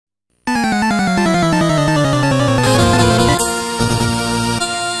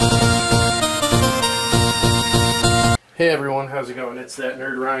Hey everyone, how's it going? It's that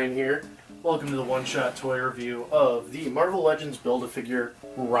nerd Ryan here. Welcome to the one-shot toy review of the Marvel Legends Build-A-Figure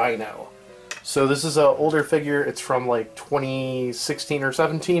Rhino. So this is an older figure. It's from like 2016 or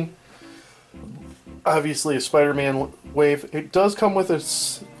 17. Obviously a Spider-Man wave. It does come with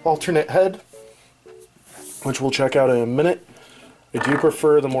its alternate head, which we'll check out in a minute. I do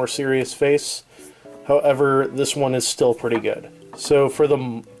prefer the more serious face. However, this one is still pretty good. So for the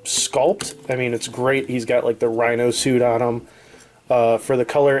sculpt, I mean, it's great. He's got like the Rhino suit on him. For the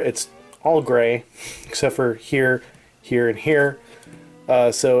color, it's all gray, except for here, here, and here.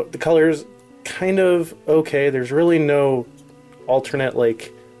 So the color's kind of okay. There's really no alternate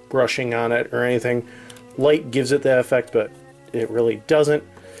like brushing on it or anything. Light gives it that effect, but it really doesn't.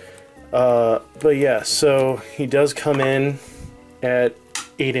 But yeah, so he does come in at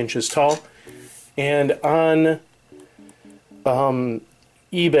 8 inches tall. And on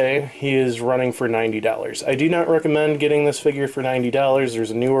eBay, he is running for $90. I do not recommend getting this figure for $90.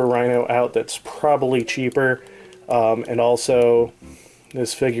 There's a newer Rhino out that's probably cheaper. And also,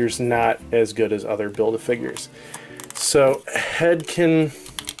 this figure's not as good as other Build-A-Figures. So, head can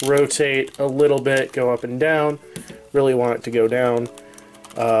rotate a little bit, go up and down. Really want it to go down.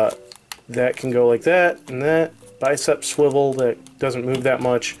 That can go like that and that. Bicep swivel that doesn't move that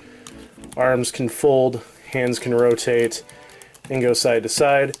much. Arms can fold, hands can rotate and go side to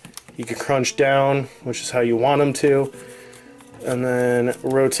side. You can crunch down, which is how you want them to, and then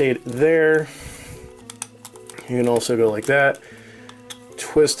rotate there. You can also go like that.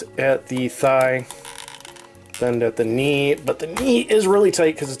 Twist at the thigh, bend at the knee, but the knee is really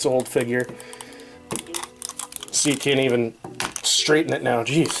tight because it's an old figure. So you can't even straighten it now,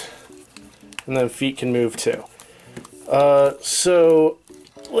 jeez. And then feet can move too. So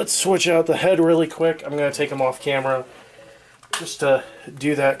let's switch out the head really quick. I'm going to take him off camera just to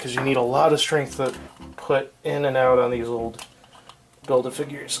do that because you need a lot of strength to put in and out on these old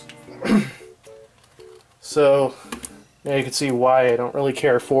Build-A-Figures. So now you can see why I don't really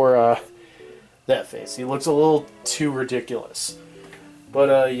care for that face. He looks a little too ridiculous.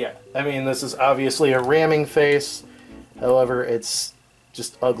 But yeah, I mean, this is obviously a ramming face. However, it's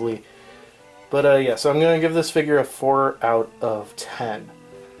just ugly. But yeah, so I'm going to give this figure a 4 out of 10.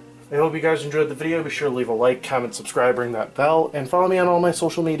 I hope you guys enjoyed the video. Be sure to leave a like, comment, subscribe, ring that bell, and follow me on all my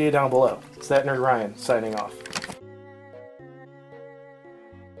social media down below. It's that nerd Ryan, signing off.